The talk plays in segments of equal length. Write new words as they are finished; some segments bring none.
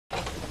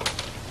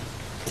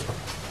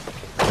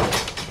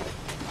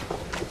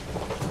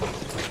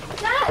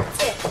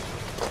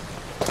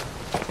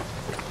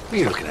What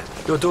are you looking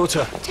at? Your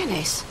daughter.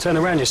 Dennis. Turn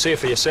around, you see it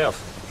for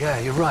yourself. Yeah,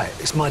 you're right.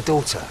 It's my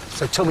daughter.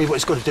 So tell me what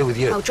it's got to do with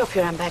you. Oh, drop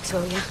your handbags,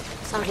 will you?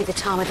 It's hardly the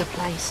time of the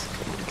place.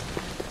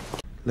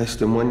 Less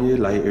than 1 year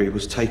later, he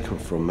was taken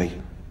from me.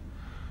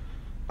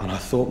 And I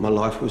thought my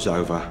life was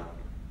over.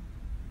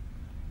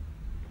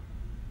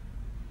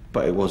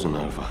 But it wasn't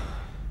over.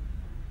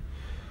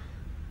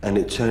 And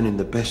it turned in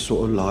the best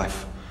sort of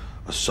life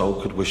a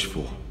soul could wish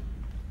for.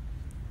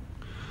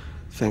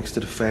 Thanks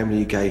to the family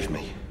he gave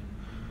me.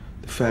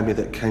 The family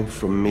that came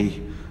from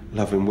me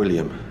loving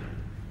William.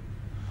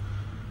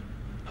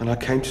 And I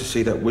came to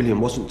see that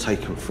William wasn't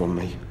taken from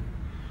me.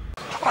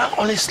 I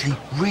honestly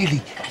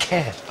really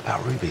care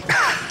about Ruby.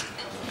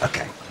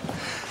 Okay.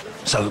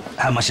 So,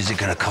 how much is it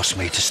going to cost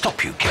me to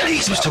stop you killing?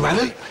 Please, Mr.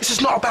 Allen, this is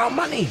not about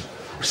money.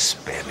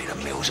 Spare me the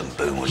meals and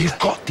boom, will you? You've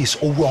got this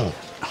all wrong.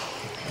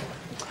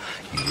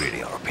 You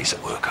really are a piece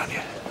of work, aren't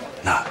you?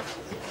 No.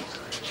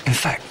 In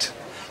fact,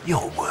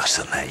 you're worse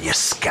than that, you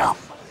scum.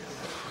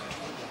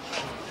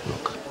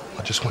 Look,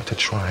 I just want to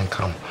try and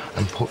come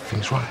and put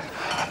things right.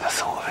 And the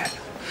thought of it.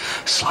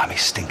 Slimy,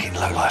 stinking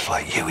lowlife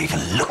like you even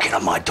looking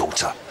at my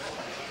daughter.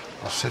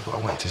 I said what I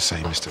wanted to say,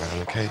 Mr.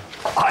 Allen, okay?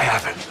 I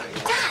haven't.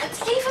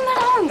 Dad, leave him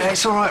alone.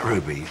 It's all right,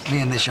 Ruby.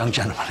 Me and this young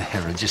gentleman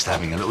here are just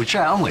having a little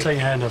chat, aren't we? Take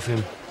your hand off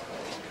him.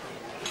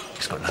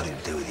 It's got nothing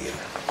to do with you.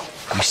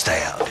 You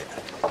stay out of it.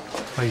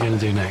 What are you going to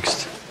do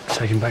next?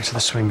 Take him back to the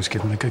swings,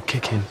 give him a good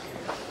kick in.